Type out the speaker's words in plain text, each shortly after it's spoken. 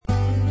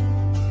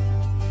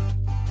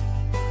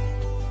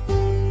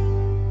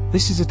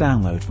This is a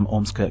download from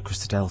Ormskirk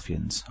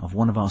Christadelphians of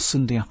one of our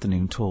Sunday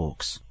afternoon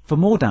talks. For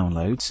more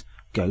downloads,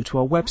 go to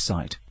our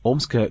website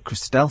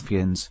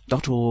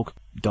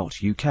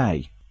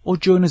ormskirkchristadelphians.org.uk or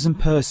join us in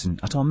person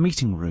at our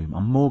meeting room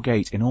on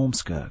Moorgate in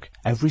Ormskirk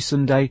every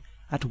Sunday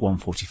at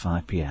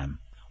 1:45 p.m.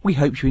 We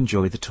hope you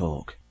enjoy the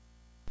talk.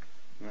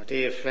 My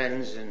dear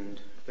friends and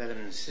brothers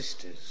and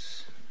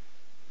sisters,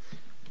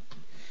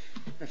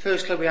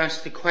 firstly we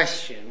ask the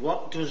question,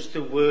 what does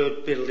the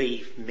word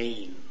belief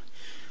mean?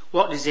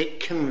 What does it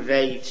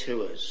convey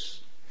to us?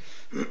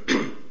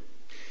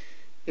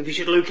 If we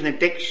should look in a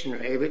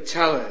dictionary, it would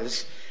tell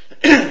us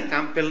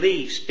that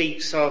belief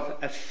speaks of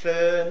a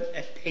firm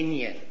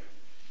opinion,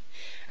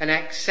 an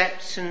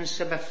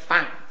acceptance of a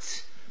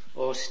fact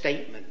or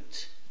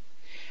statement,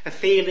 a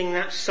feeling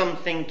that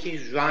something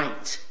is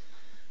right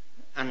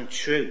and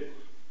true.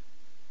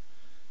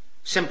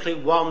 Simply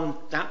one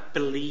that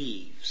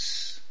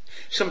believes,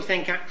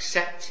 something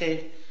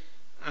accepted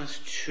as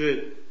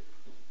true.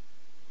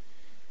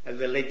 A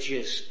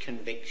religious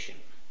conviction.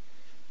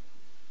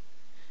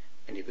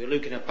 And if we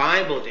look in a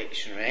Bible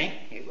dictionary,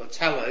 it will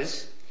tell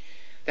us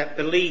that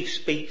belief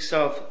speaks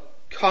of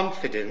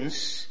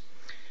confidence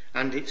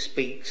and it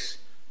speaks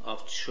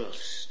of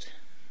trust.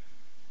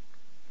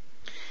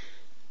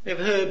 We've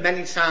heard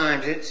many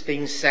times it's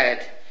been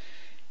said,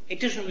 it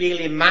doesn't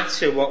really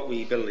matter what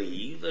we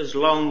believe as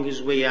long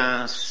as we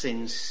are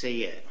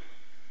sincere.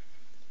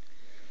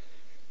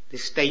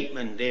 This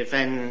statement, dear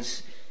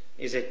friends,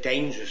 is a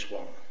dangerous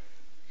one.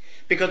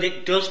 Because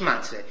it does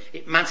matter.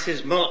 It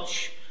matters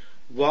much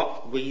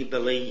what we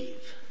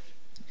believe.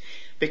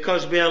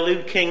 Because we are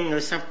looking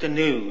this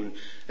afternoon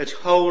at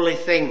holy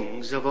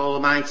things of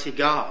Almighty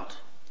God.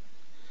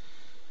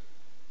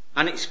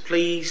 And it's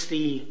pleased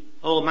the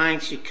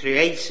Almighty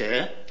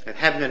Creator of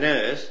heaven and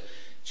earth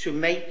to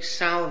make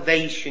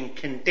salvation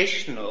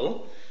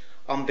conditional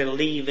on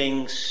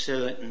believing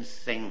certain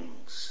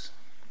things.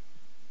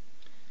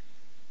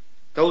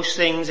 Those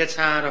things that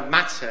are a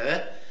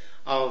matter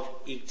of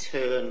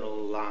eternal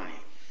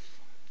life.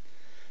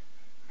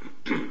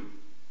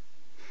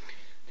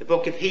 The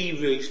book of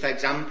Hebrews, for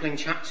example, in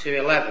chapter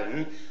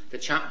 11, the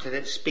chapter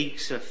that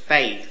speaks of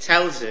faith,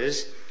 tells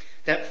us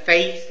that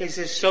faith is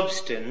the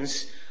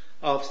substance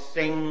of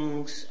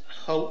things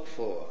hoped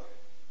for,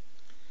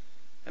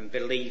 and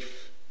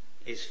belief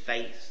is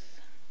faith,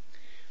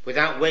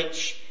 without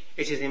which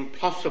it is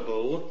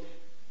impossible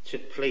to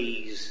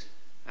please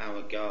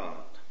our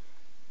God.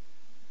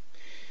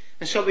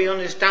 And so we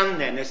understand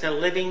then that a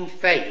living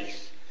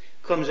faith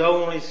comes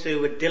only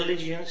through a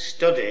diligent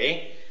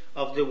study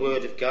of the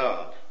Word of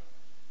God.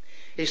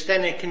 It's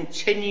then a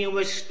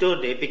continuous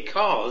study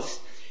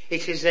because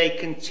it is a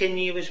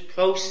continuous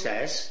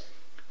process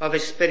of a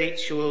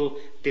spiritual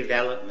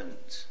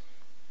development.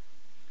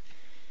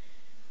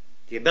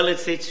 The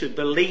ability to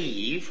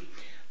believe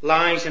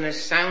lies in a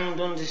sound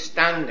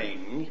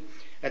understanding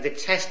of the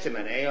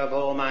testimony of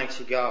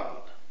Almighty God.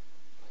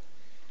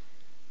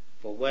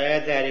 For where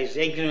there is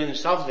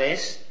ignorance of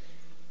this,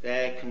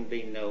 there can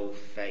be no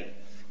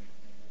faith.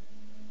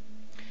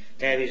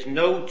 There is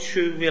no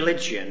true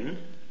religion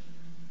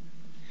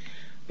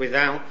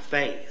without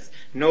faith,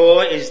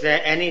 nor is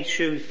there any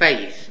true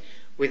faith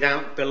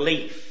without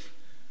belief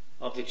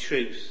of the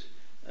truth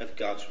of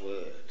God's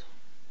word.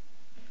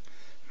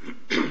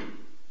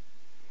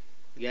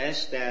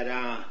 Yes, there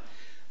are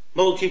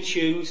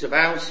multitudes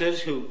about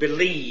us who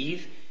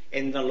believe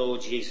in the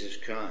Lord Jesus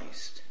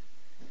Christ.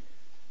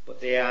 But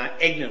they are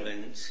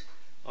ignorant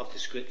of the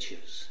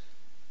scriptures.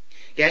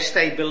 Yes,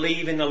 they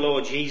believe in the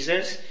Lord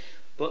Jesus,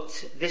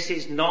 but this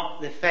is not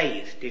the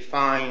faith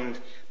defined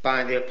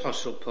by the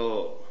Apostle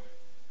Paul.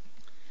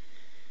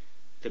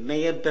 The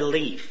mere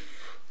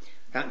belief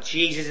that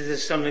Jesus is the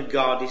Son of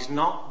God is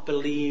not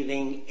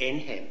believing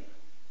in him.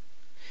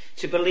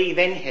 To believe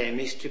in him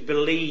is to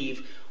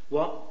believe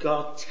what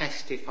God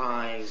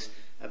testifies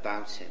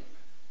about him.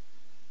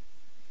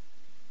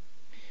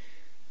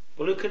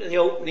 We'll look at the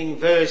opening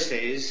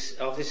verses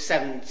of the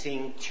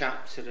 17th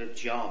chapter of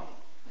John.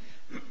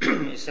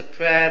 It's a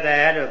prayer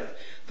there of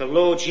the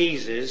Lord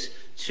Jesus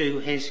to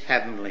his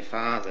heavenly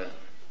Father.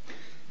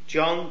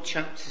 John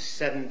chapter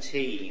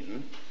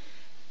 17,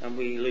 and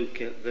we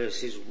look at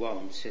verses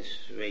 1 to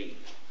 3.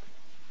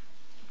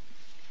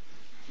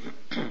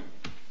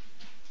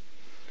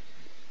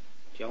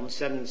 John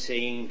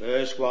 17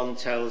 verse 1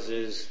 tells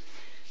us,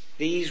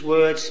 "These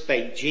words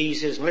spake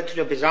Jesus, and lifted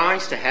up his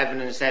eyes to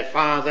heaven, and said,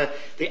 Father,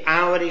 the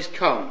hour is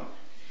come.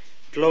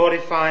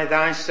 Glorify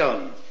thy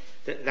Son,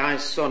 that thy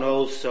Son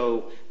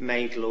also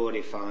may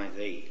glorify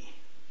thee.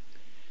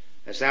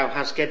 As thou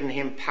hast given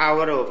him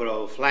power over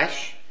all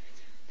flesh,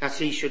 that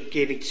he should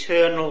give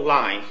eternal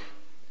life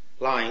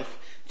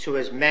to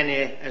as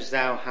many as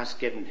thou hast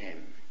given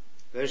him."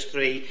 Verse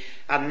 3,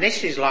 "And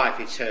this is life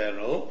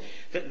eternal,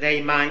 that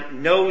they might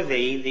know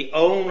thee, the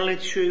only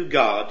true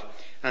God,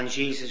 and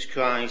Jesus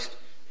Christ,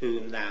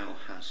 whom thou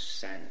hast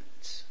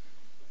sent."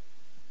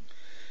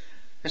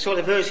 And so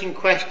the verse in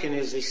question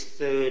is this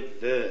third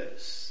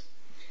verse.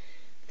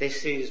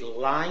 This is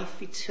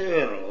life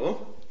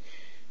eternal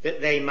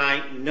that they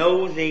might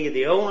know thee,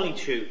 the only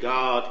true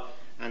God,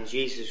 and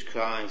Jesus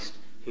Christ,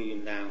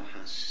 whom thou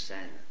hast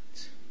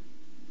sent.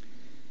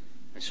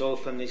 And so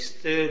from this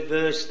third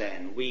verse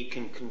then, we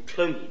can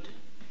conclude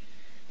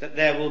that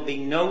there will be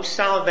no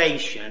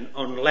salvation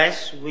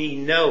unless we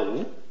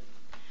know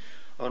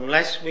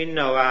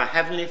our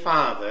Heavenly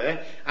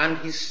Father and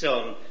his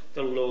Son,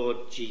 the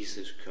Lord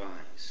Jesus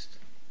Christ.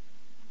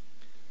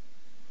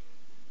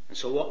 And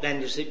so what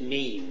then does it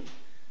mean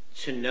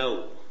to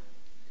know,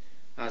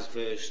 as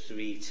verse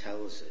 3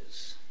 tells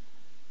us?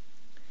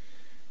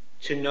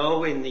 To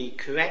know in the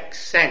correct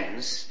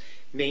sense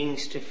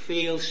means to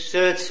feel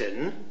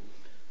certain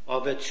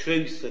of a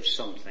truth of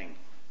something,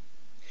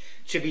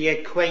 to be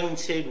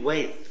acquainted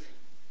with,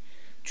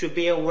 to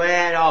be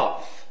aware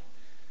of,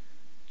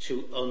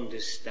 to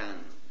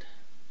understand.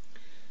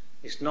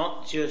 It's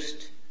not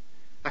just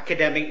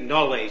academic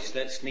knowledge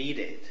that's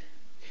needed.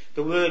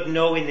 The word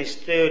know in this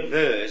third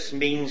verse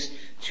means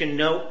to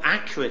know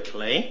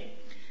accurately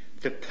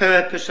the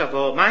purpose of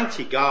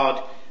Almighty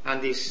God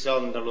and his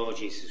Son, the Lord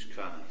Jesus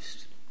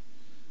Christ.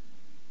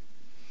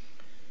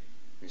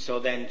 And so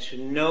then to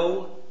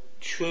know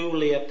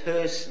truly a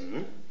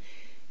person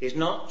is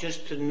not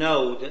just to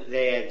know that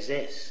they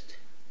exist,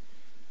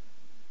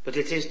 but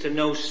it is to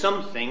know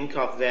something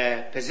of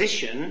their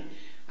position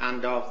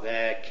and of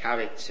their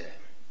character.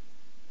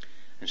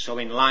 And so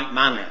in like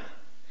manner,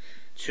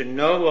 to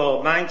know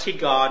Almighty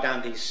God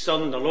and his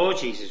Son, the Lord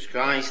Jesus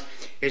Christ,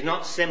 is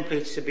not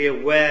simply to be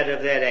aware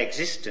of their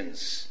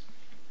existence,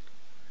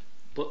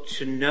 but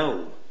to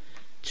know,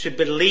 to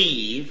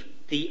believe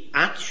the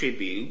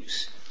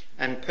attributes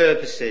and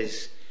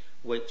purposes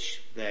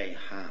which they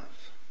have.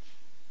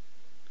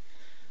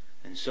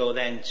 And so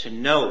then to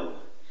know,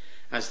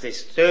 as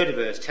this third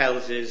verse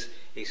tells us,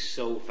 is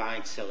so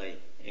vitally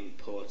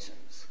important.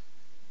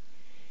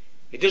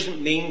 It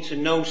doesn't mean to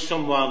know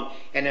someone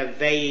in a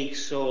vague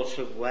sort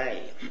of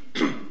way.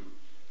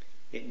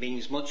 It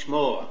means much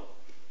more.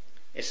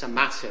 It's a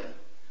matter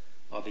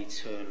of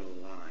eternal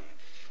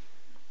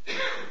life.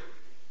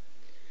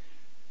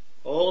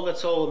 All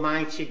that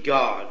Almighty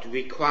God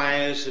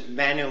requires of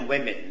men and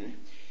women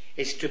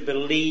is to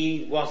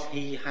believe what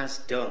he has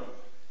done,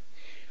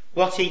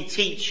 what he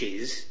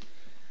teaches,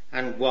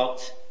 and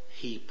what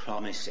he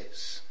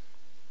promises.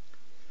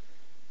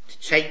 To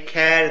take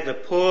care of the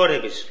poor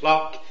of his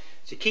flock,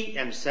 to keep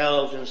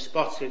themselves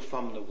unspotted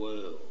from the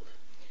world.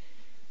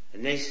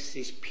 And this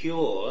is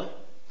pure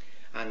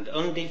and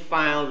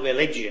undefiled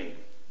religion,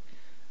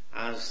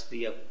 as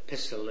the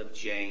Epistle of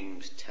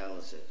James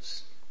tells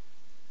us.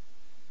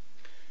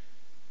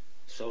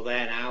 So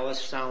then our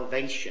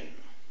salvation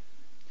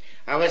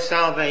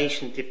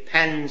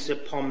depends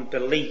upon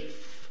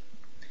belief,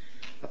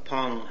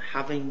 upon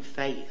having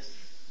faith.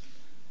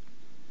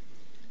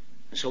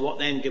 And so what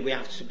then do we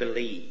have to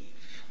believe?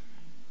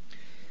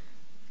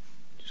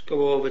 Just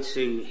go over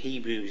to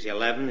Hebrews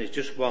 11. There's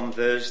just one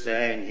verse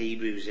there in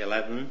Hebrews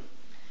 11.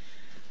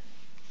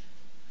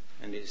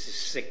 And it's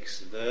the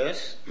 6th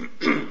verse.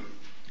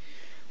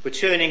 We're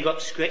turning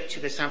up scripture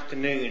this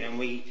afternoon, and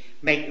we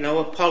make no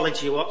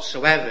apology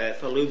whatsoever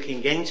for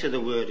looking into the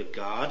Word of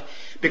God,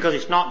 because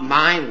it's not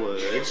my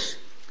words,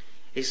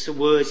 it's the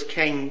words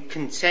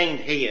contained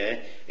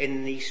here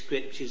in the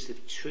scriptures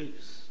of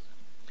truth.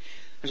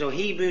 And so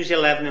Hebrews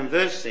 11 and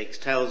verse 6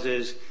 tells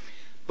us,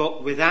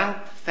 but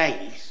without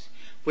faith,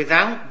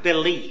 without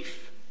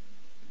belief,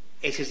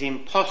 it is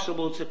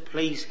impossible to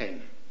please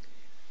him.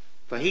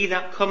 For he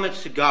that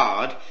cometh to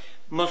God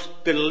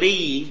must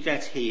believe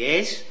that he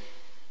is,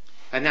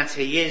 and that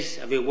he is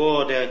a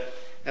rewarder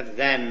of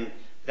them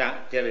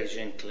that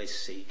diligently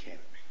seek him.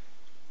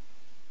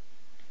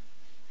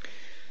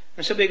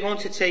 And so we're going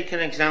to take an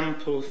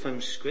example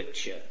from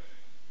Scripture.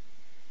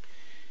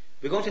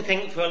 We're going to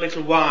think for a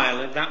little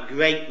while of that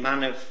great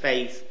man of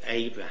faith,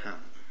 Abraham.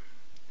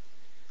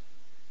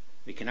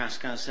 We can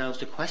ask ourselves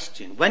the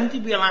question, when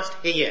did we last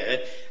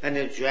hear an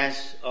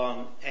address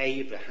on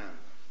Abraham?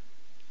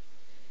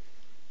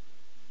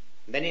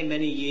 Many,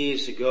 many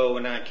years ago,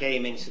 when I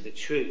came into the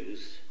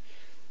truth,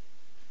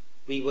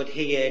 we would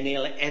hear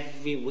nearly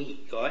every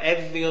week or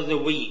every other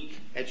week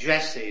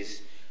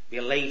addresses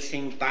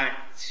relating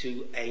back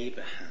to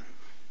Abraham.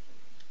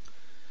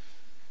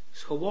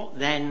 So what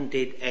then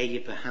did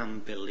Abraham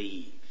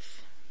believe?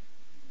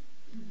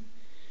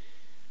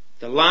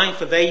 The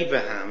life of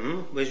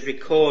Abraham was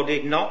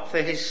recorded not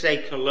for his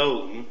sake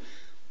alone,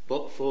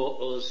 but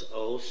for us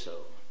also.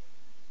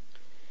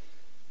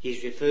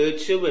 He's referred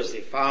to as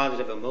the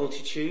father of a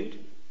multitude.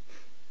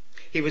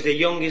 He was the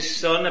youngest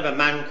son of a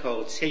man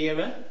called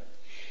Terah.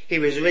 He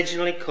was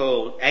originally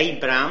called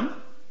Abram.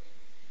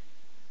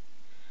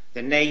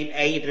 The name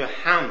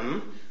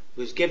Abraham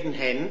was given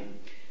him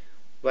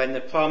when the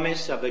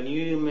promise of a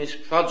numerous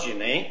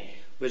progeny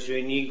was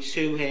renewed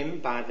to him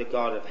by the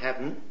God of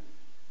heaven.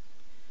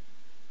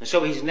 And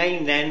so his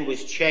name then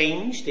was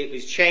changed. It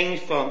was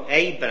changed from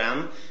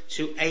Abram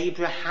to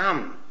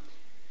Abraham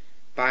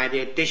by the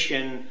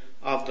addition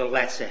of the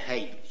letter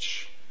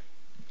H.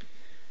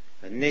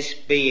 And this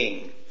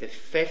being the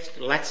 5th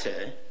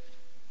letter,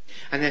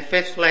 And the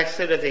fifth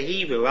letter of the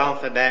Hebrew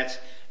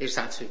alphabet is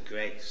that of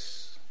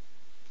grace.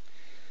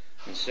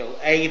 And so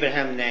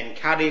Abraham then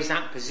carries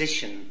that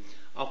position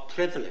of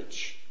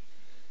privilege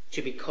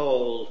to be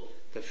called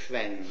the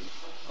friend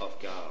of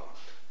God.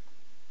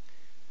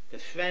 The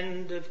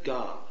friend of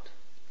God.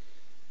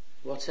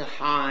 What a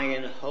high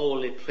and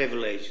holy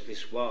privilege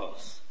this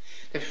was.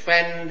 The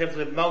friend of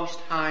the Most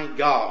High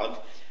God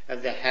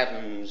of the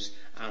heavens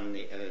and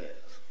the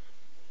earth.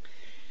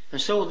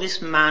 And so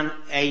this man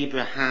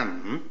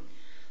Abraham,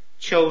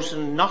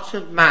 chosen not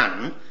of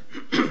man,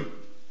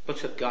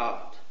 but of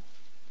God.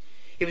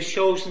 He was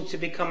chosen to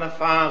become a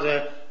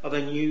father of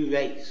a new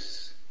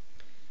race,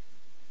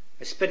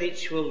 a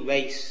spiritual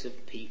race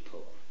of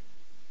people.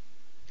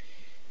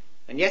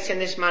 And yet in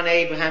this man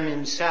Abraham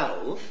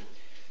himself,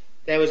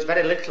 there was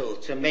very little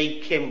to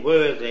make him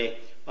worthy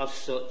of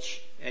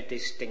such a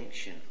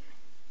distinction.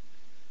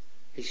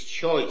 His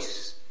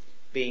choice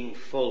being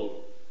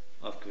full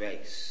of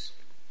grace.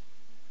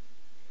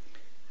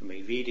 And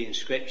we read in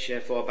Scripture,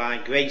 for by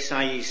grace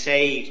are ye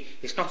saved.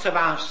 It's not of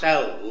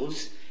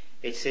ourselves,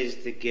 it is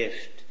the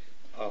gift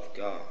of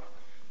God.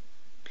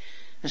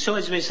 And so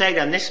as we say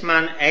then, this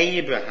man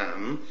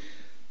Abraham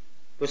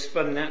was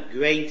from that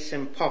great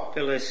and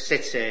populous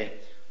city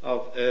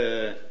of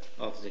Ur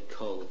of the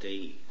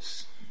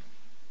Chaldees.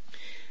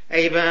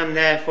 Abraham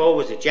therefore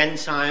was a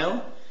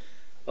Gentile,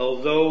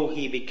 although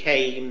he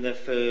became the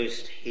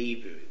first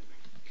Hebrew.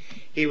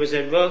 He was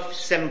a rough,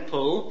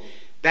 simple,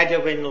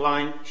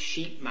 Bedouin-like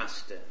sheep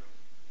master.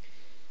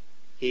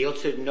 He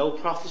uttered no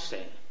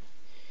prophecy.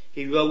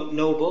 He wrote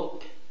no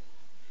book.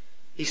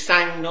 He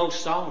sang no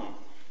song.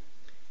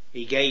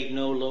 He gave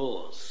no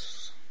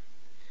laws.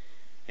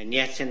 And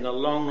yet in the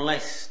long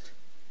list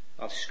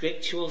of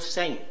scriptural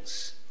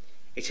saints,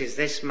 it is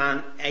this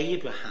man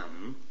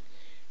Abraham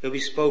who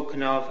is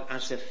spoken of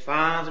as the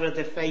father of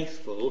the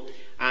faithful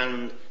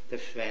and the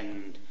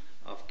friend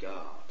of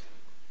God.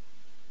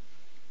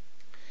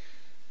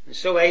 And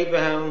so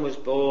Abraham was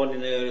born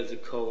in Ur of the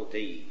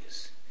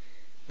Chaldees,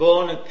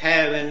 born of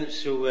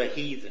parents who were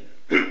heathen.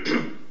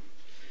 And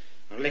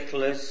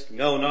little is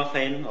known of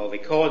him or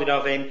recorded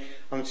of him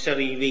until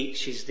he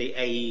reaches the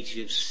age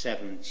of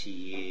 70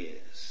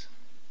 years.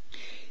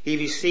 He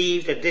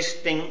received a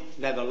distinct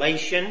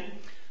revelation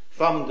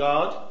from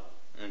God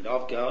and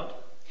of God.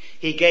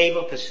 He gave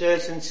up a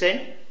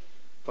certainty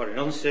for an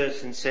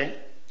uncertainty.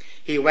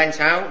 He went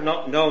out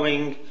not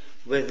knowing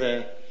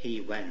whither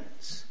he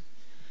went.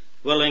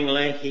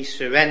 Willingly he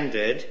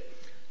surrendered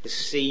the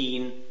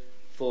seen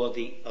for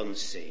the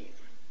unseen.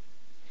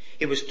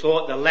 He was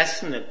taught the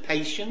lesson of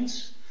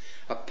patience,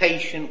 of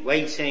patient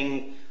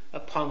waiting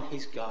upon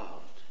his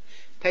God,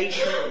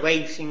 patient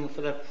waiting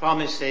for the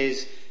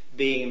promises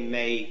being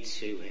made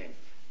to him.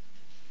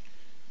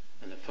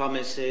 And the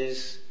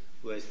promises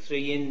were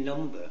 3 in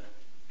number.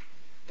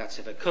 That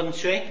of a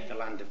country, the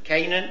land of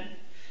Canaan,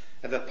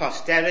 of a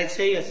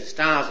posterity as the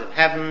stars of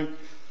heaven,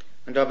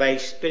 and of a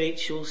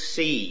spiritual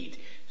seed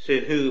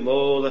through whom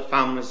all the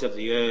families of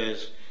the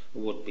earth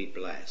would be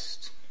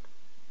blessed.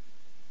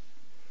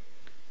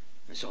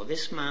 And so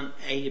this man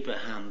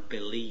Abraham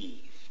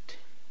believed.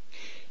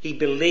 He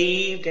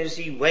believed as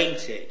he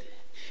waited.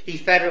 He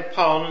fed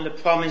upon the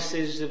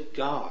promises of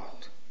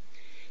God.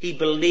 He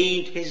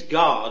believed his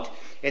God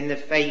in the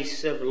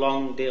face of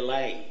long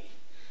delay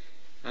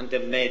and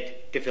amid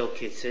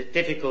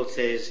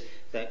difficulties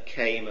that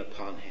came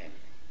upon him.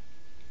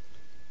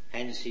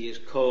 Hence he is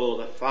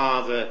called the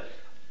father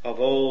of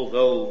all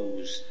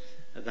those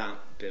that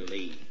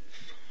believe.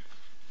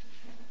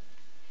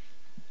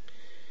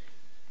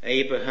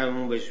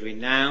 Abraham was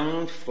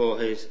renowned for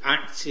his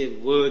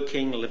active,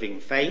 working, living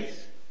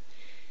faith.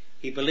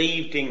 He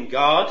believed in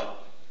God,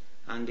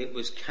 and it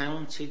was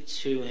counted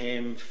to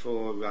him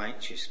for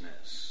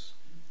righteousness.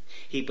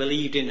 He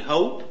believed in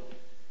hope,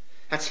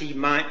 that he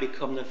might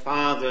become the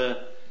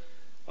father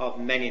of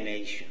many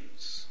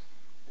nations.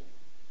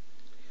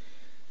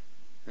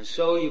 And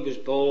so he was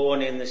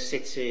born in the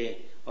city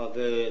of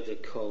Ur the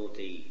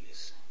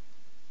Chaldees.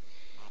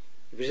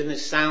 It was in the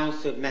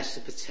south of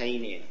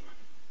Mesopotamia.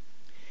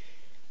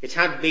 It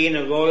had been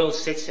a royal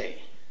city,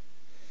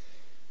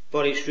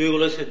 but its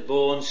rulers had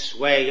borne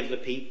sway of the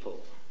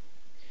people.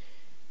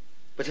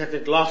 But it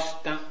had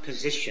lost that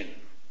position.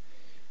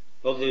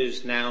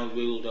 Others now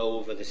ruled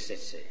over the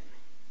city.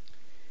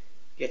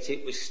 Yet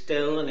it was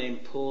still an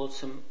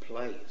important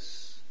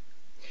place.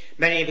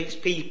 Many of its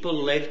people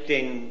lived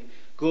in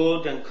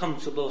good and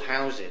comfortable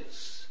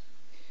houses.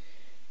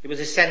 It was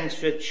a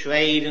centre of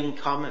trade and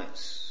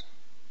commerce.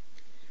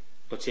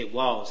 But it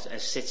was a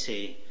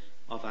city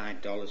of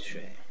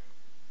idolatry.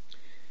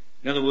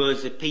 In other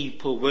words, the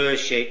people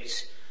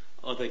worshipped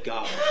other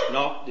gods,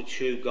 not the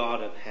true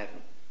God of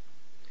heaven.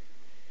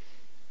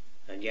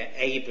 And yet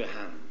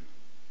Abraham,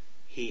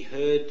 he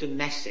heard the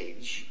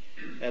message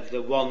of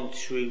the one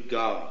true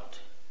God,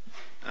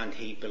 and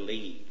he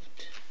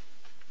believed.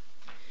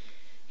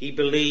 He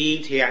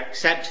believed, he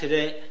accepted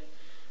it,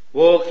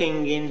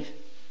 walking in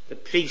the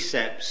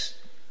precepts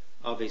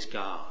of his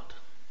God.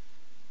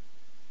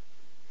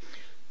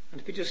 And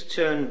If we just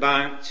turn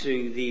back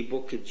to the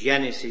book of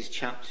Genesis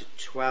chapter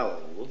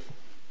 12,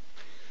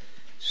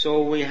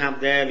 so we have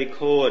there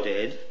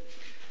recorded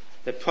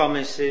the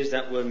promises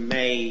that were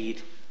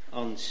made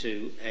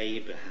unto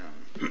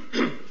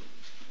Abraham.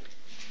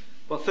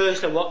 Well,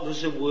 first of all, what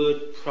does the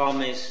word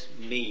promise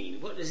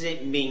mean? What does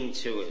it mean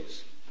to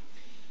us?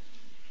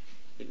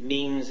 It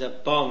means a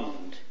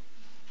bond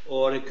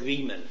or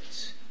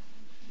agreement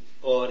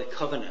or a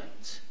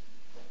covenant.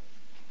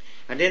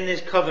 And in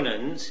this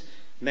covenant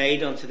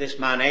made unto this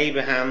man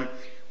Abraham,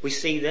 we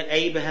see that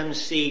Abraham's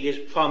seed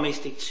is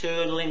promised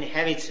eternal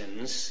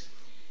inheritance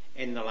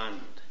in the land.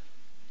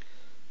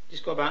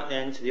 Just go back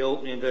then to the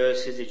opening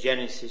verses of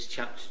Genesis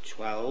chapter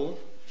 12.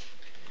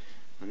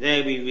 And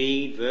there we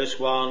read verse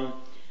 1.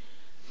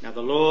 Now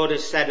the Lord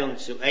has said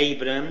unto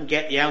Abram,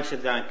 get thee out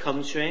of thy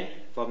country,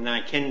 from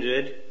thy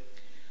kindred,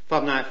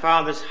 from thy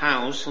father's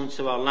house,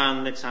 unto a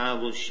land that I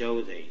will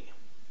show thee.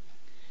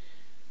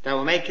 Thou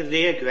will make of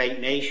thee a great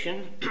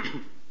nation.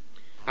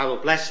 I will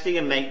bless thee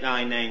and make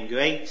thy name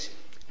great,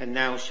 and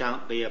thou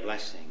shalt be a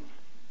blessing.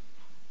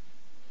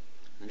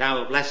 And I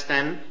will bless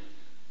them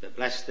that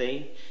bless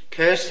thee,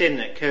 curse him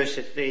that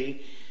curseth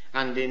thee,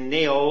 and in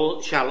thee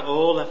all shall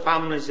all the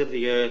families of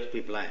the earth be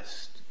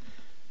blessed.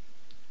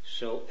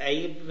 So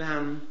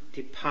Abraham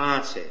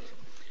departed,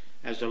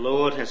 as the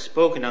Lord had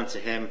spoken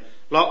unto him.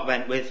 Lot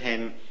went with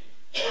him,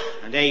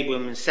 and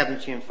Abram was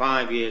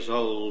 75 years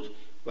old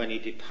when he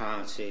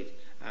departed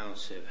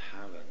out of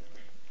Haran.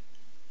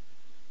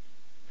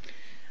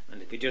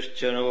 And if we just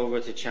turn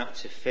over to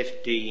chapter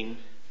 15,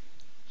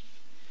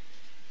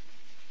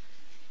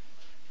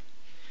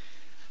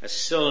 a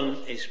son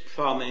is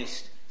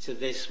promised to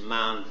this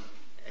man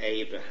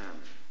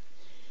Abraham.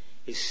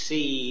 His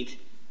seed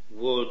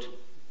would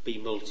be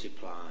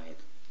multiplied.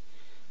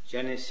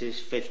 Genesis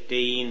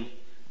 15,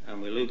 and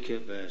we look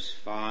at verse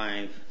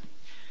 5.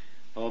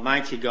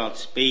 Almighty God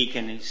speak,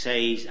 and it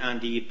says,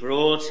 and he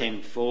brought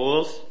him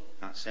forth,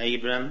 that's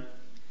Abram,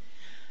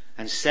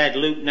 and said,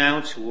 look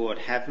now toward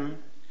heaven,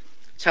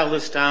 tell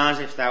the stars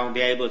if thou wilt be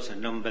able to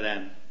number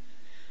them.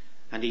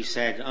 And he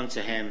said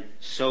unto him,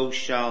 so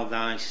shall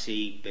thy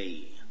seed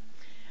be.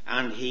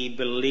 And he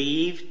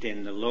believed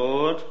in the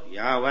Lord,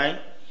 Yahweh.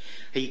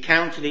 He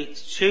counted it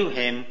to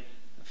him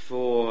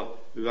for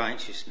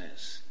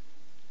righteousness.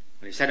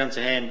 And he said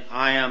unto him,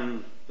 I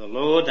am the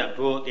Lord that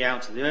brought thee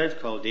out of the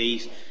earth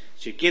Chaldees,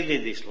 to give thee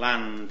this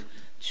land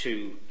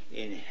to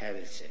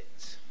inherit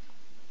it.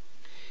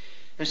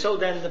 And so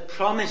then the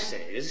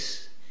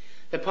promises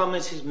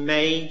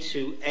made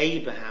to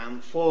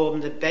Abraham form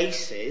the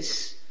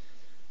basis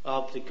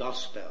of the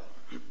gospel.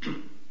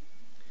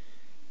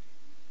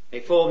 They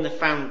form the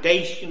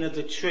foundation of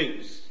the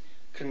truth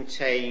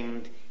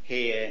contained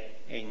here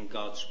in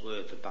God's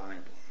word, the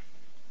Bible.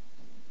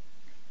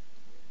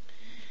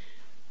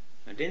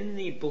 And in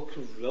the book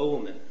of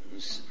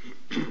Romans,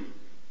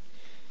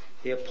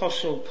 the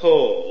Apostle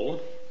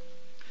Paul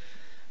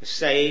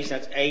says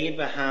that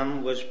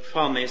Abraham was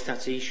promised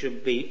that he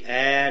should be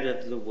heir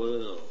of the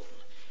world.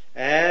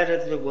 Heir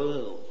of the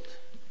world.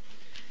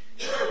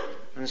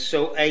 And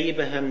so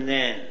Abraham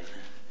then,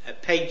 a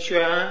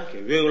patriarch,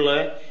 a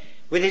ruler,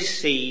 with his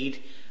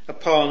seed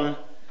upon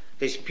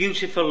this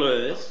beautiful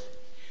earth,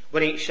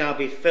 when it shall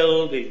be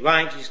filled with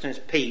righteousness,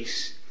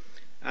 peace,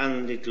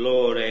 and the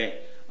glory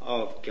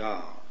of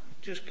God.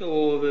 Just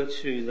go over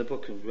to the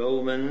book of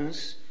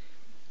Romans,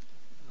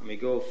 and we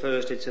go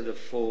firstly to the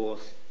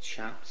 4th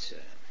chapter.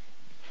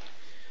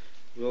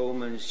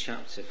 Romans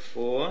chapter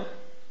 4.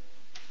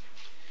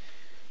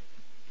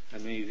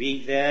 And we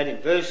read there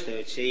in verse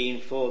 13,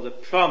 for the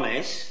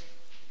promise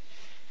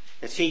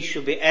that he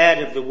should be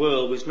heir of the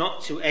world was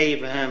not to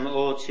Abraham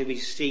or to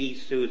his seed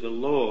through the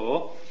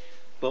law,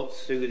 but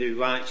through the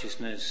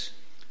righteousness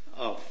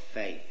of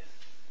faith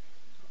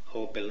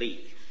or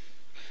belief.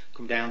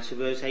 Come down to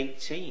verse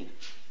 18.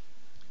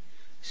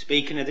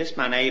 Speaking of this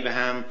man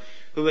Abraham,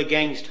 who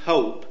against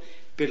hope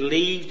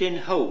believed in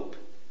hope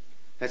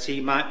that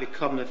he might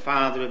become the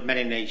father of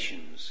many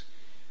nations,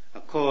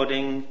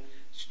 according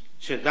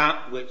to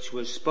that which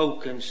was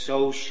spoken,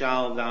 so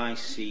shall thy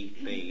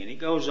seed be. And it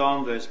goes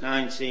on, verse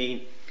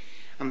 19,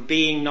 and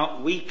being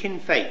not weak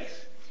in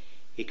faith,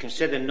 he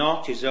considered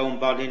not his own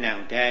body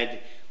now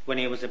dead, when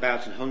he was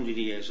about 100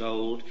 years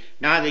old,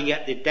 neither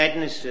yet the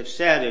deadness of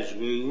Sarah's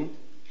womb.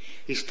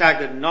 He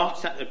staggered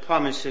not at the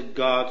promise of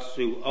God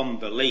through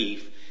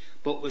unbelief,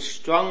 but was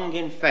strong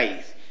in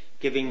faith,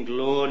 giving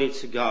glory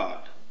to God,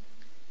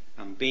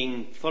 and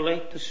being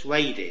fully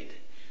persuaded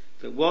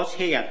that what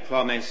he had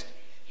promised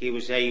he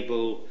was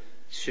able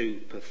to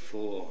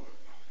perform.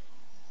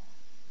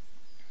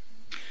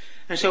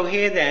 And so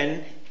here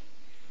then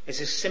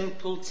is a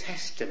simple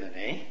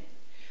testimony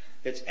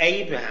that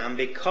Abraham,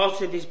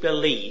 because of his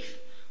belief,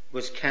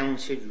 was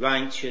counted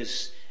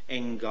righteous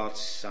in God's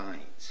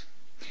sight.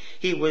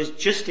 He was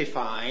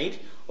justified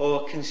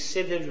or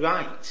considered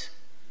right,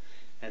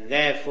 and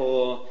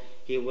therefore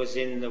he was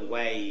in the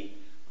way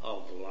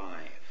of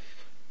life.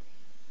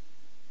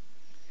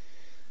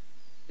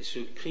 The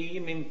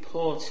supreme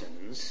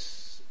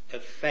importance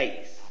of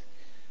faith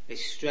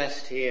is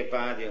stressed here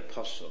by the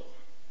apostle.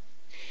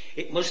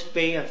 It must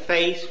be a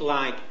faith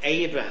like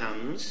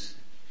Abraham's,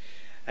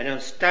 an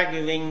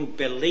unstaggering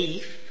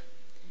belief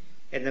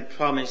in the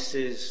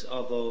promises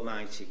of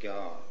Almighty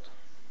God.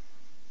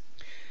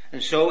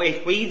 And so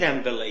if we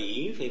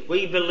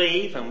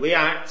believe and we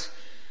act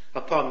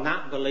upon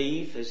that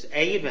belief as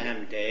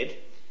Abraham did,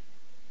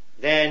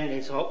 then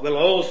it will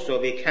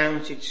also be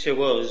counted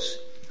to us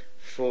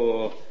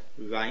for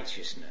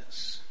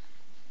righteousness.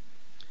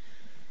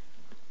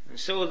 And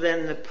so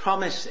then the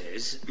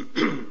promises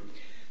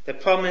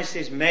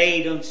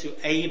made unto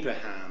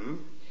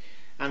Abraham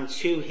and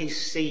to his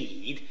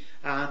seed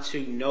are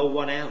to no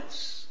one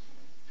else.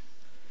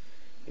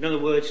 In other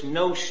words,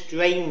 no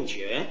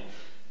stranger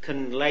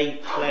can lay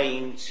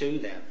claim to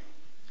them.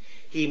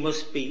 He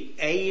must be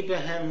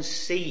Abraham's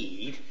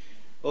seed,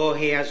 or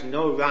he has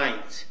no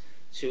right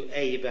to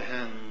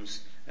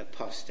Abraham's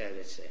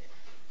posterity.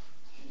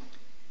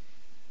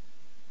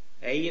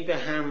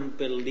 Abraham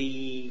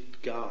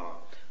believed God.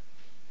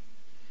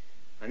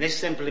 And this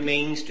simply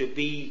means to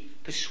be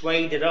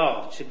persuaded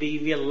of, to be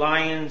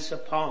reliant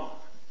upon.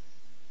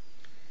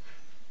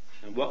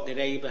 And what did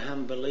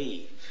Abraham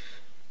believe?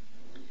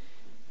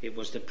 It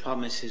was the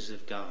promises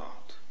of God.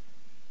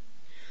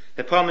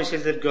 The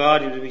promises of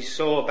God, as we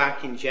saw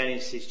back in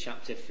Genesis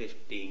chapter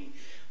 15,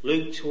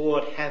 look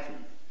toward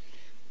heaven.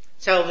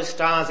 Tell the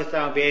stars if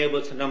thou be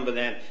able to number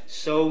them,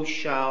 so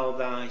shall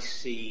thy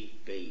seed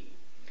be.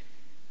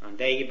 And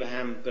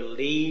Abraham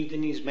believed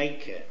in his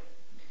Maker. It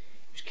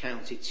was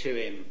counted to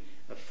him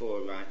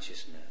for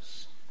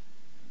righteousness.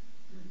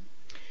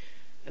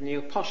 And the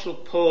Apostle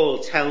Paul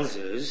tells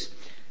us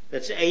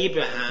that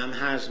Abraham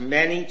has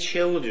many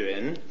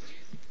children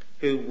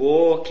who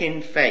walk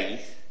in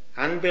faith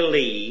and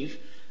believe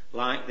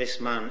like this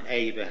man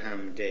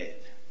Abraham did.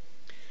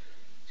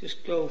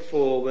 Just go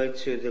forward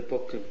to the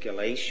book of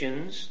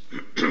Galatians.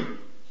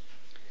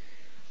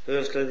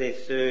 Firstly, the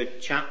 3rd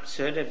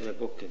chapter of the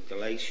book of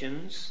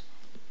Galatians.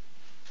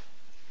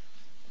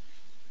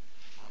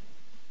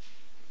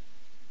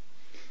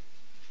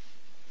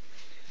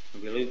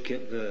 We look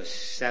at verse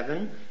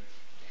 7.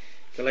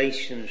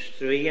 Galatians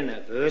 3 and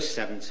at verse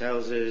 7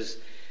 tells us,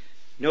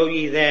 Know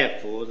ye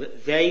therefore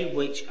that they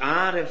which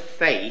are of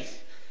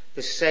faith,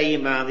 the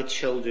same are the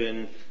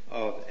children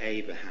of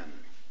Abraham.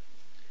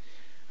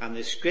 And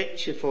the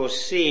scripture,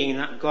 foreseeing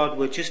that God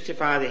would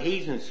justify the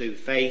heathen through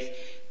faith,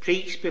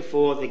 preached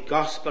before the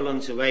gospel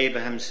unto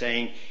Abraham,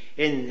 saying,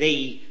 In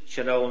thee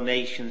shall all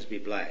nations be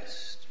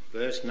blessed.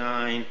 Verse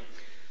 9,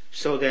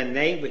 So then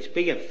they which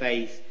be of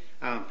faith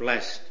are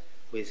blessed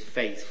with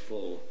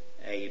faithful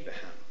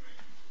Abraham.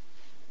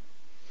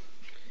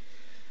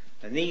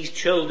 And these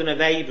children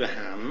of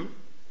Abraham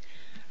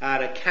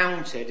are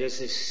accounted as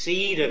the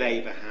seed of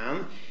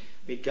Abraham,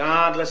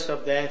 regardless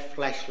of their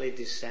fleshly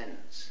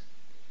descent,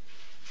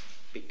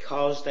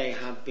 because they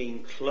have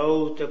been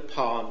clothed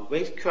upon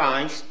with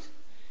Christ,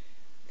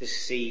 the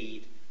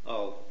seed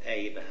of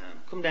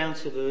Abraham. Come down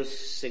to verse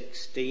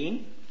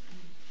 16.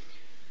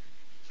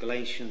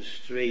 Galatians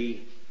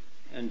 3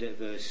 and at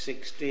verse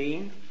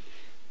 16.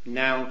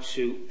 Now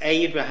to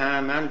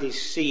Abraham and his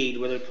seed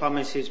were the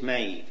promises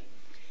made.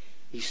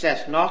 He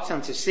saith not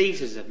unto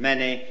seeds of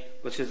many,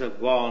 but as of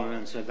one,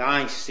 and to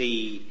thy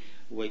seed,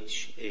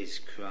 which is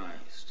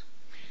Christ.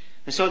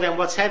 And so then,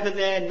 whatever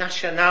their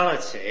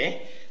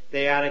nationality,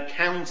 they are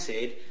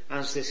accounted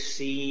as the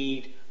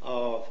seed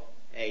of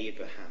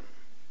Abraham.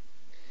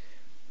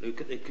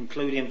 Look at the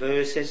concluding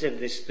verses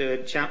of this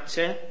 3rd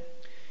chapter,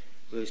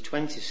 verse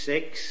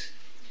 26.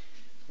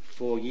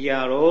 For ye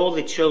are all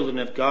the children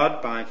of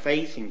God by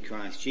faith in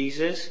Christ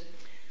Jesus.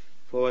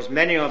 For as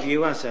many of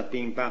you as have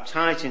been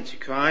baptized into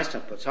Christ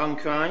have put on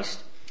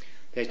Christ.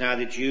 There's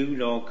neither Jew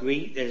nor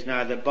Greek, there's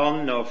neither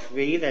bond nor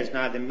free, there's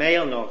neither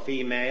male nor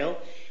female,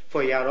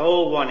 for ye are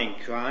all one in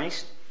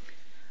Christ.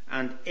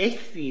 And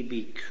if ye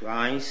be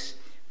Christ,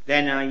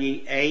 then are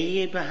ye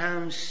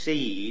Abraham's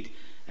seed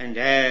and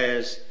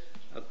heirs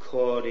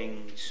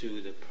according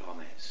to the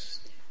promise.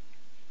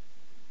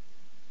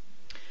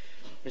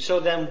 And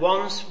so then,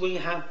 once we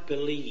have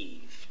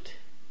believed,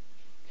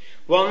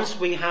 once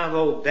we have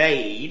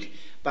obeyed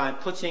by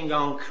putting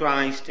on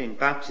Christ in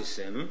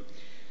baptism,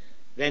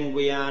 then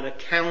we are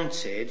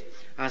accounted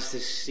as the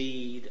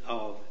seed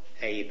of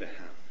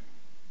Abraham.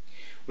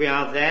 We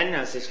are then,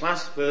 as this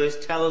last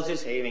verse tells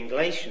us here in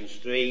Galatians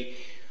 3,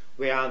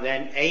 we are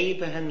then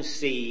Abraham's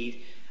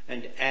seed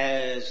and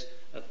heirs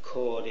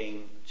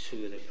according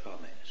to the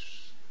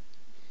promise.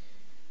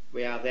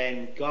 We are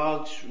then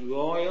God's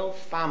royal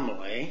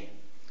family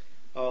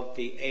of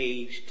the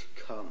age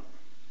to come.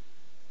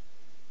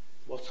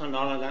 What an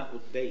honour that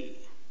would be,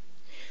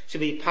 to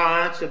be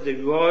part of the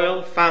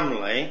royal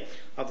family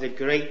of the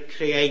great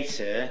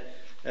Creator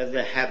of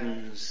the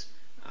heavens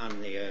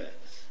and the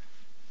earth.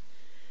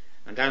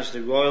 And as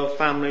the royal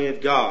family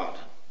of God,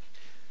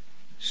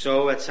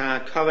 so at our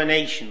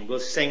coronation we'll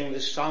sing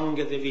the song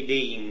of the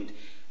redeemed,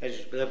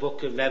 as the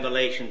book of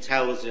Revelation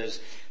tells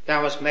us,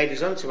 Thou hast made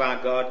us unto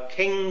our God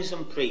kings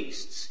and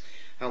priests,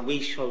 and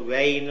we shall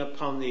reign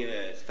upon the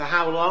earth. For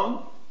how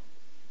long?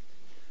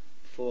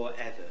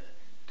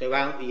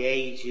 throughout the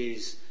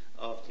ages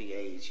of the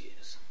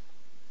ages.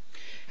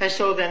 And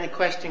so then the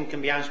question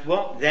can be asked,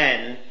 what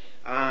then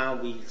are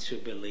we to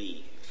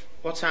believe?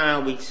 What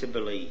are we to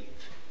believe?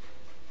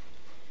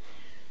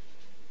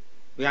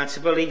 We are to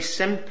believe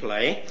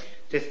simply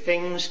the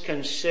things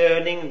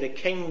concerning the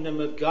kingdom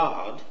of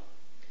God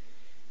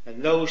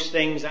and those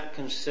things that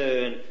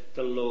concern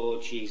the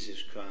Lord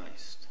Jesus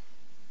Christ.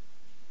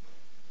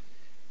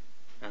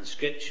 And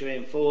Scripture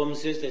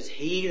informs us that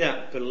he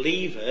that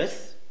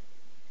believeth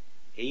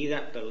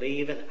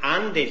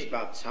and is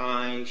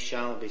baptized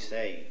shall be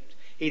saved.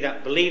 He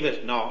that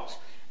believeth not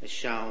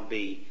shall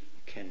be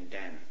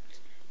condemned.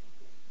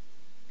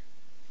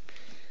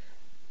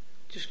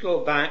 Just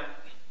go back,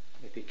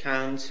 if you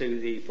can, to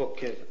the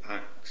book of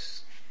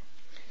Acts.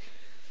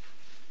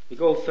 We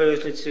go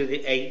firstly to the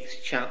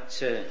 8th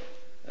chapter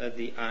of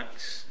the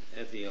Acts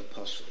of the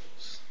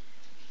Apostles.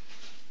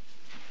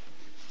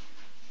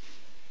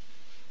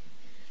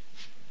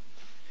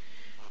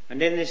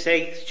 And in this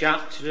 8th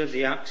chapter of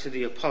the Acts of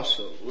the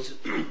Apostles,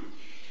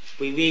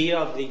 we read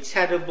of the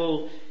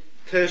terrible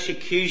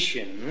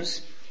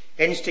persecutions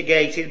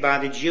instigated by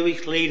the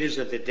Jewish leaders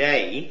of the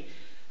day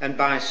and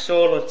by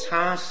Saul of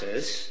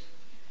Tarsus,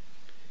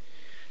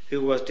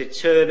 who was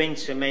determined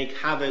to make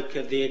havoc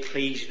of the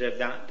ecclesia of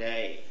that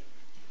day.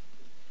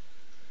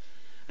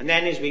 And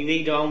then as we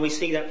read on, we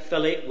see that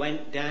Philip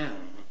went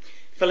down.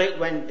 Philip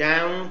went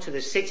down to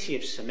the city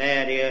of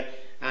Samaria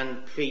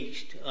and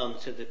preached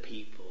unto the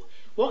people.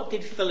 What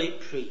did Philip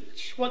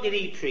preach? What did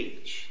he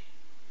preach?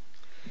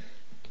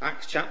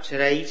 Acts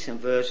chapter 8 and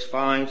verse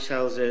 5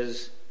 tells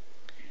us,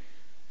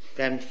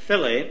 Then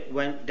Philip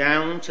went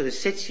down to the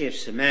city of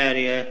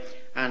Samaria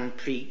and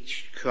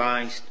preached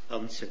Christ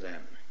unto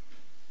them.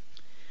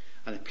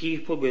 And the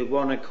people with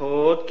one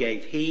accord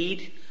gave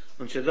heed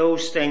unto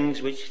those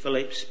things which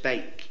Philip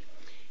spake,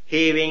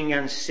 hearing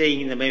and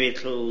seeing the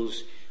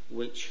miracles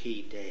which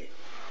he did.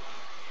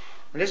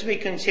 And as we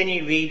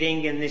continue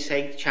reading in this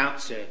 8th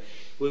chapter,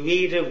 we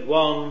read of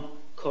one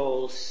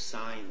called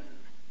Simon.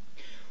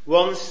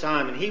 One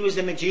Simon, he was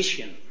a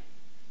magician.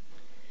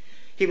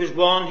 He was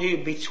one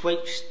who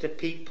bewitched the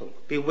people.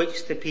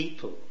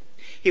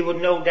 He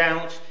would no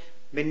doubt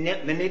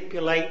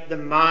manipulate the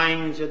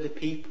minds of the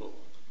people,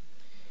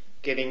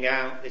 giving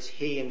out that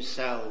he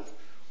himself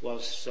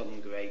was some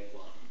great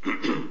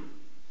one.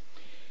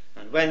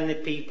 And when the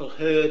people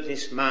heard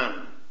this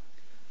man,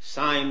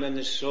 Simon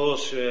the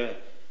sorcerer,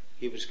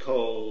 he was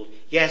called,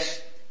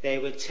 yes, they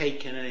were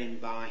taken in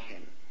by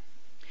him.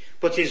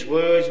 But his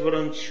words were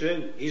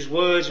untrue. His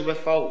words were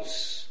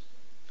false.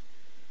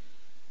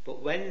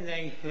 But when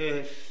they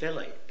heard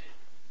Philip,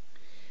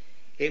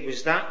 it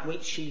was that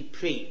which he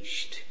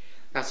preached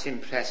that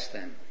impressed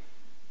them.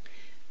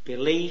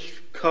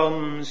 Belief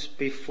comes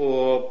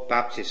before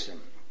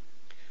baptism.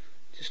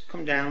 Just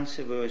come down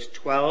to verse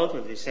 12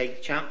 of this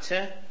 8th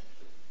chapter.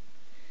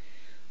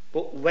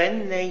 But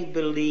when they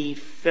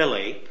believed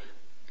Philip,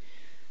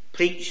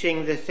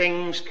 preaching the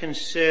things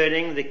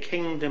concerning the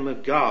kingdom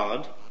of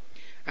God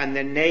and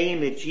the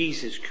name of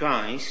Jesus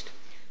Christ,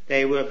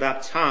 they were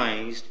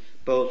baptized,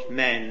 both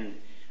men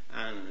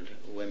and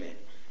women.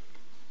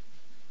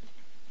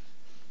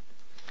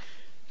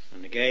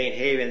 And again,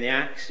 here in the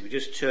Acts, we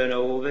just turn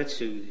over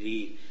to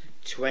the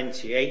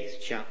 28th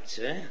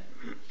chapter.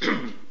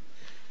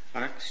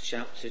 Acts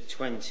chapter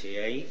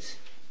 28.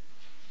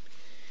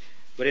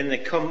 We're in the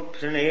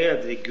company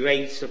of the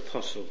great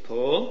Apostle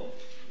Paul.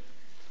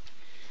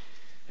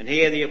 And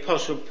here the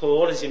Apostle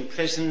Paul is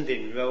imprisoned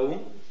in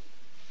Rome.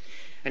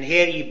 And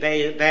here he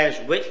bears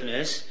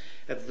witness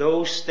of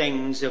those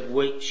things of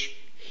which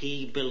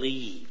he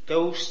believed.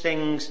 Those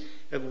things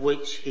of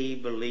which he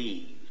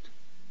believed.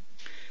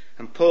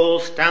 And Paul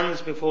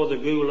stands before the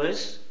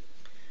rulers.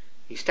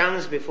 He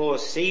stands before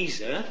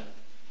Caesar.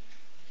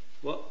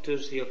 What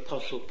does the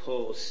Apostle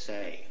Paul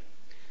say?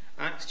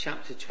 Acts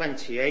chapter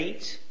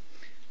 28,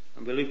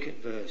 and we look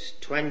at verse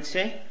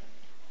 20.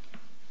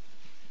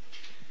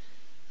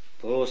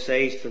 Paul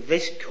says, For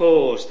this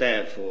cause,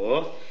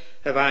 therefore,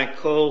 have I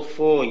called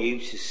for you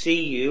to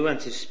see you and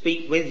to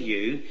speak with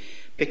you,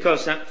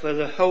 because that for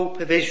the hope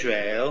of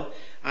Israel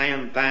I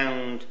am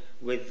bound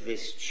with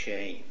this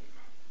chain.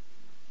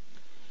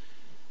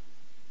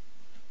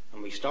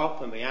 And we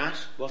stop and we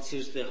ask, what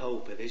is the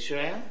hope of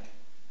Israel?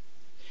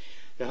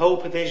 The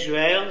hope of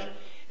Israel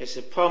is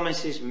the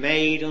promises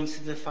made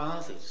unto the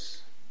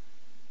fathers.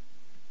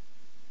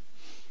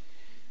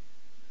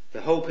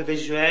 The hope of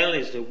Israel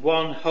is the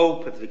one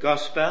hope of the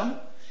gospel,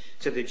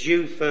 to the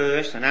Jew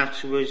first and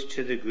afterwards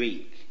to the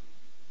Greek.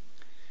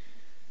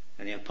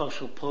 And the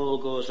Apostle Paul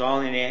goes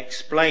on and he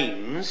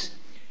explains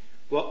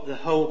what the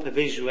hope of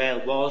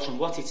Israel was and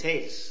what it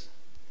is.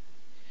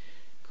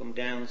 Come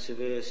down to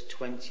verse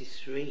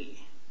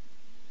 23.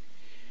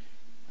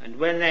 And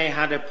when they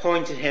had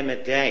appointed him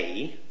a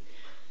day,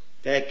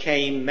 there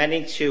came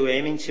many to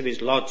him into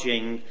his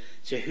lodging,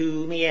 to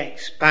whom he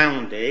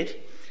expounded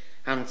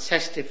and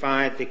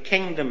testified the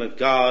kingdom of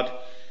God,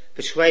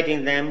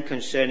 persuading them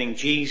concerning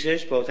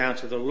Jesus, both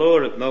out of the law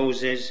of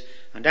Moses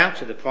and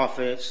out of the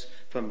prophets,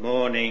 from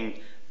morning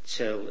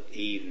till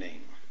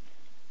evening.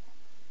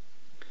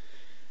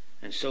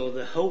 And so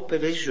the hope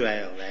of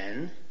Israel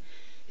then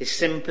is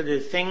simply the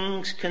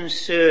things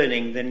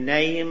concerning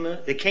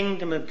the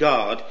kingdom of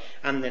God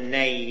and the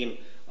name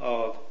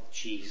of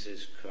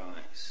Jesus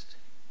Christ.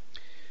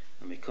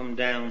 And we come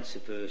down to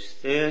verse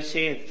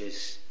 30 of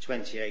this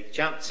 28th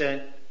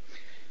chapter,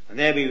 and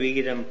there we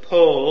read, and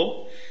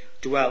Paul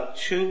dwelt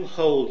 2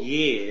 whole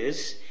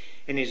years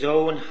in his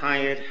own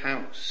hired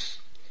house,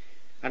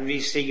 and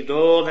received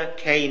all that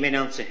came in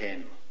unto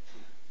him.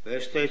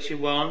 Verse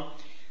 31,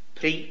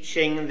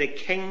 preaching the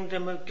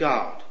kingdom of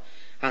God,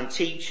 and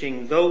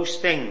teaching those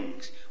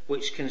things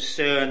which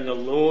concern the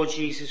Lord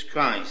Jesus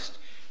Christ,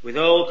 with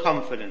all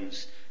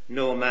confidence,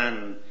 no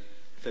man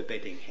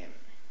forbidding him.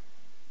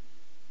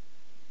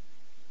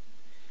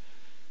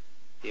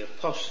 The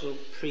apostle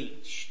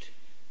preached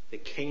the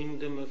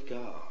kingdom of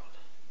God,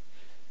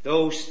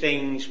 those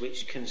things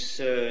which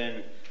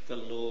concern the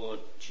Lord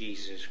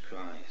Jesus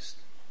Christ.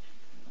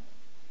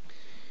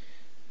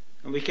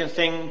 And we can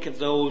think of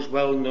those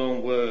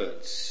well-known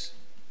words.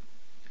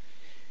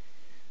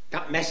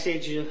 That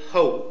message of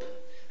hope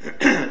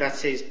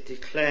that is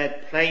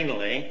declared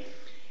plainly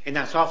in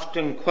that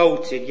often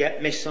quoted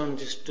yet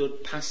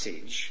misunderstood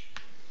passage,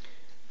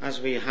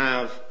 as we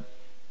have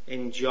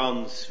in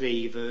John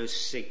 3 verse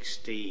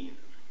 16.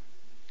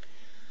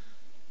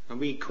 And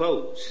we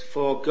quote,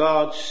 for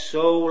God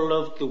so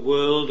loved the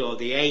world, or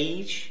the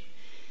age,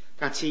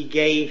 that he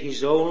gave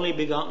his only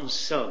begotten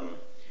Son,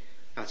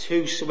 that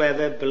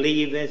whosoever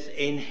believeth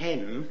in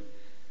him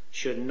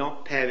should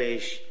not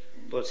perish,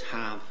 but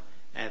have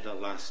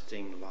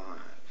everlasting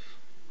life.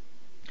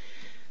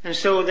 And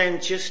so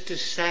then, just to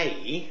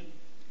say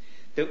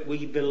that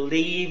we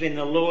believe in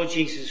the Lord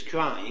Jesus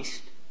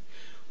Christ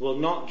will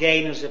not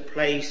gain us a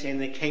place in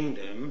the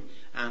kingdom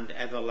and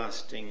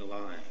everlasting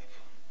life.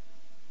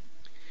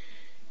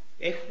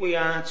 If we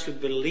are to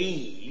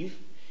believe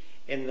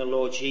in the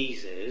Lord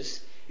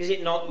Jesus, is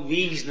it not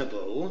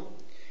reasonable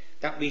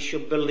that we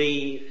should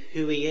believe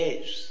who he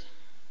is,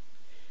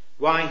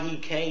 why he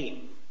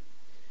came,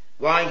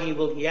 why he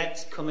will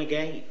yet come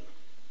again,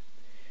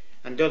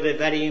 and other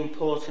very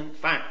important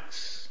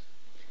facts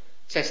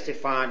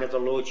testified of the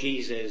Lord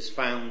Jesus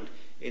found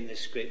in the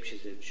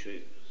scriptures of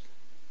truth?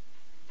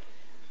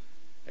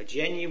 A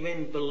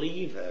genuine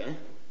believer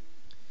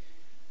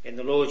in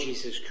the Lord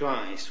Jesus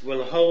Christ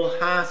will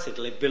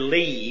wholeheartedly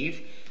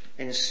believe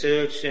in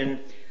certain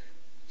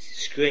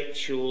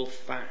scriptural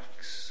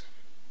facts.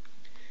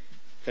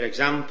 For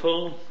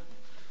example,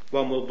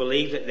 one will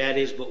believe that there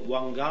is but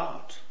one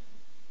God,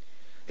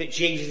 that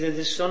Jesus is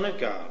the Son of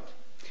God.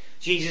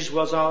 Jesus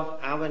was of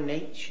our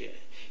nature.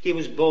 He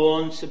was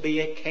born to be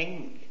a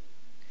king.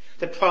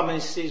 The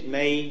promises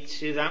made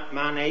to that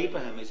man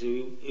Abraham is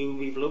who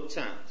we've looked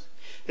at.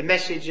 The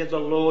message of the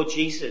Lord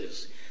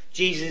Jesus.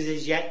 Jesus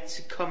is yet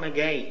to come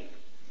again.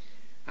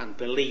 And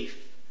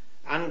belief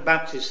and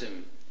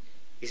baptism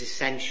is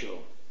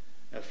essential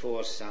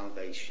for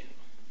salvation.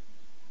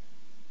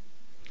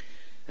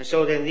 And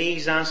so then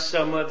these are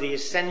some of the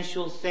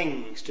essential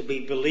things to be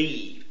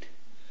believed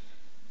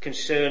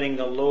concerning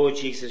the Lord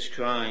Jesus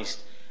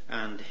Christ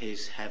and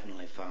his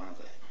heavenly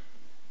Father.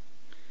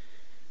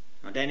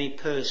 And any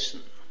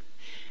person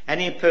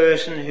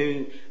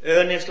who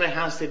earnestly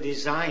has the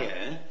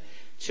desire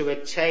to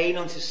attain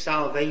unto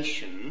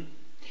salvation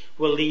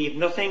will leave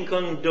nothing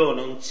undone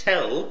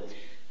until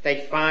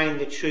they find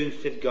the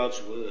truth of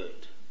God's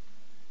word.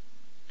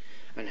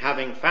 And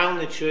having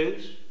found the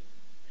truth,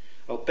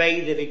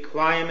 obey the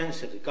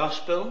requirements of the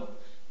gospel,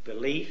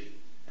 belief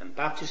and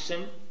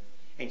baptism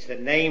into the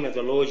name of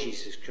the Lord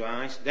Jesus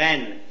Christ,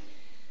 then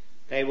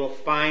they will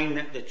find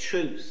that the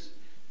truth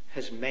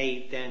has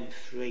made them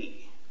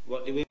free.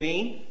 What do we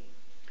mean?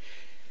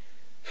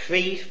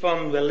 Free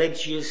from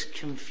religious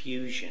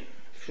confusion.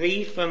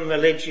 Free from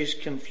religious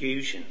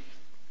confusion.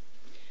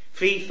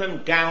 Free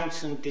from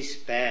doubt and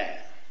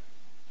despair.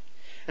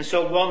 And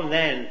so one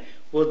then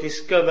will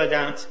discover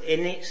that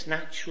in its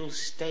natural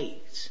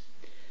state,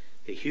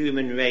 the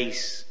human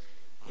race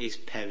is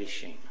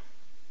perishing.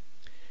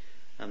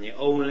 And the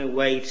only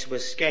way to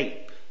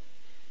escape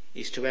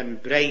is to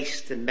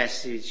embrace the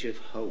message of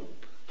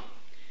hope.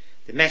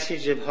 The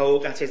message of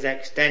hope that is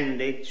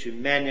extended to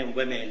men and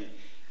women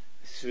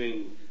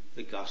through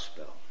the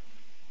gospel.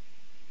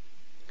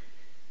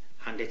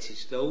 And it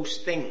is those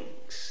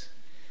things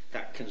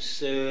that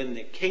concern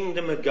the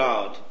kingdom of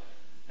God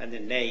and the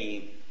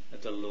name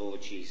of the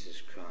Lord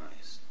Jesus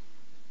Christ.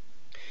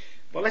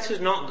 But let us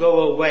not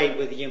go away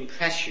with the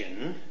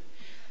impression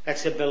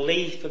that a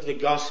belief of the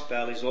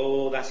gospel is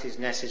all that is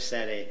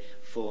necessary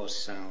for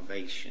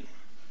salvation.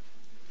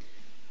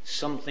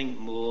 Something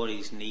more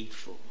is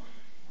needful.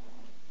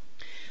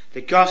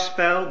 The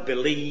gospel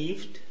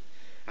believed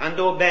and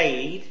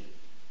obeyed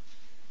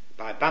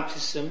by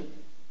baptism,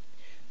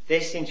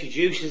 this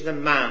introduces the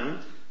man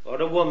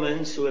or a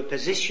woman to a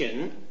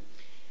position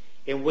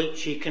in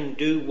which he can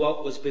do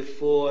what was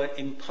before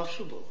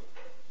impossible.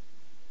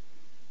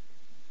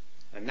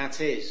 And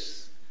that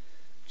is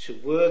to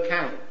work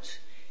out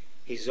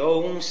his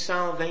own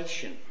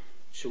salvation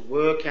to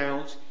work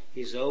out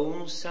his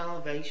own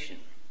salvation.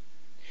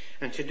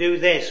 And to do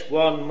this,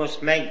 one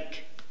must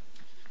make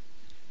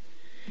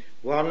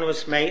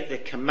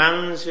the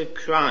commands of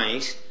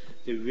Christ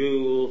the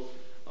rule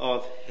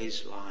of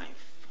his life.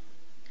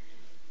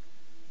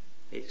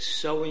 It's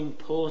so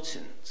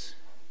important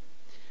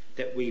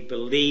that we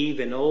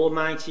believe in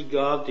Almighty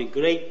God, the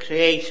great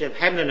creator of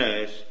heaven and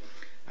earth,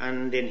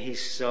 and in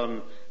his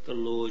Son, the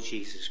Lord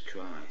Jesus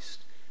Christ.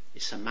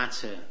 It's a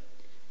matter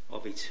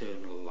of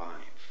eternal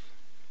life.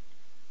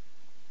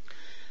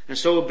 And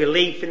so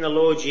belief in the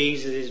Lord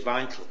Jesus is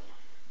vital.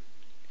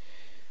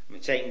 We're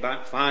taken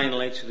back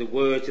finally to the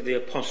words of the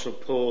Apostle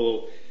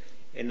Paul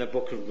in the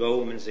book of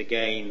Romans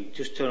again.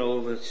 Just turn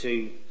over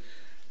to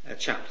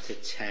chapter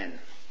 10.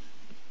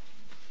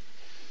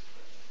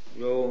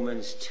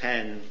 Romans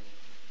 10,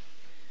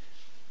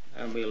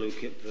 and we'll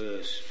look at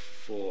verse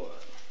 4.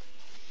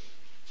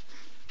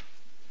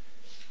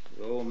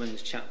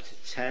 Romans chapter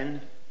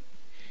 10,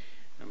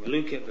 and we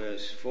look at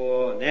verse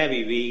 4, and there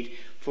we read,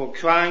 "For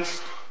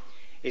Christ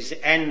is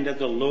the end of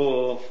the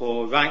law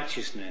for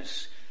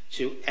righteousness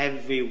to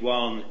every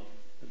one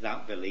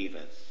that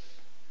believeth."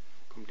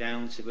 Come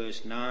down to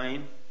verse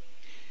 9.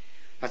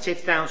 "But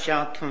if thou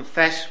shalt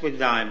confess with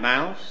thy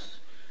mouth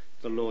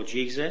the Lord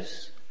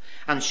Jesus,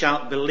 and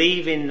shalt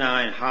believe in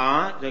thine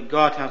heart that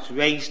God hath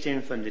raised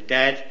him from the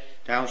dead,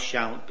 thou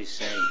shalt be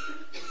saved.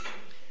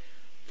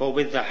 For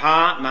with the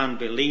heart man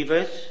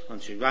believeth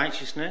unto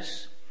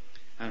righteousness,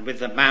 and with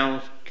the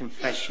mouth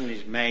confession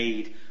is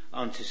made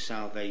unto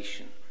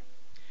salvation.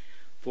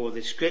 For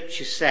the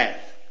scripture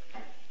saith,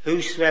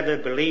 Whosoever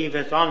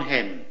believeth on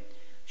him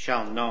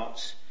shall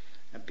not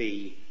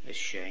be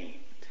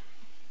ashamed."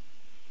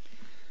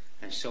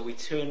 And so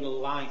eternal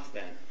life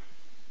then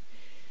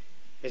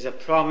is a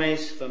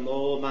promise from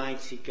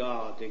Almighty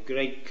God, the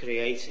great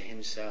creator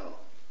himself.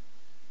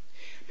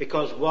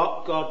 Because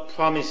what God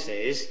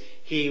promises,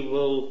 he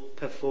will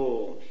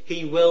perform.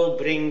 He will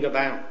bring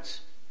about.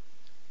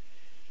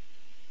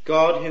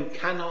 God, who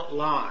cannot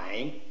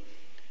lie,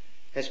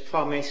 has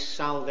promised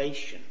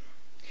salvation.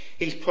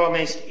 He's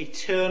promised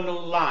eternal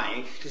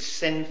life to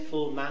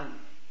sinful man.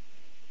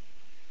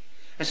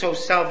 And so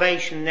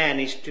salvation then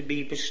is to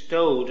be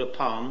bestowed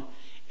upon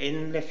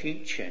in the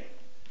future.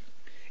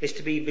 Is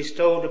to be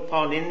bestowed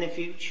upon in the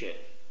future.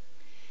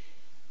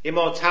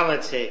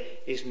 Immortality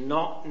is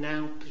not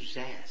now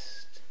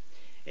possessed.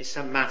 It's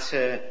a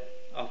matter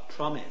of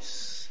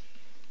promise.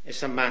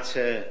 It's a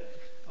matter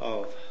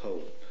of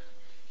hope.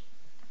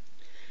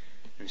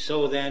 And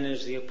so then,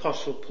 as the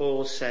Apostle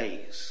Paul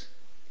says,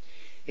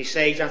 he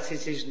says that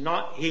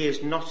he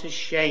is not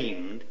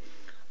ashamed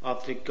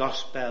of the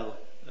gospel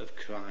of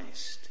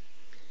Christ.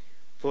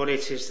 For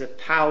it is the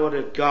power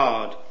of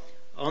God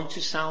unto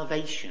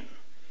salvation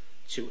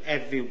to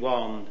every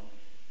one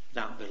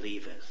that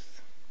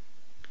believeth.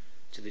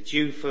 To the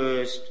Jew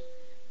first,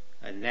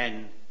 and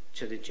then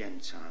to the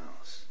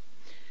Gentiles.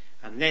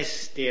 And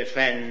this, dear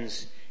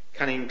friends,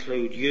 can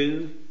include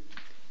you,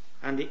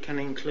 and it can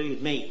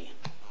include me,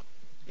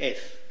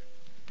 if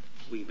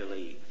we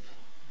believe.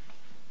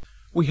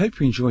 We hope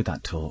you enjoyed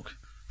that talk.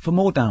 For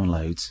more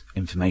downloads,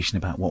 information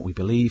about what we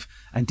believe,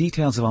 and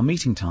details of our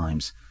meeting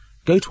times,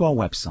 go to our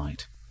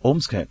website,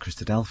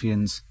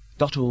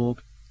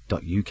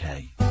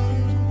 ormskirkchristadelphians.org.uk.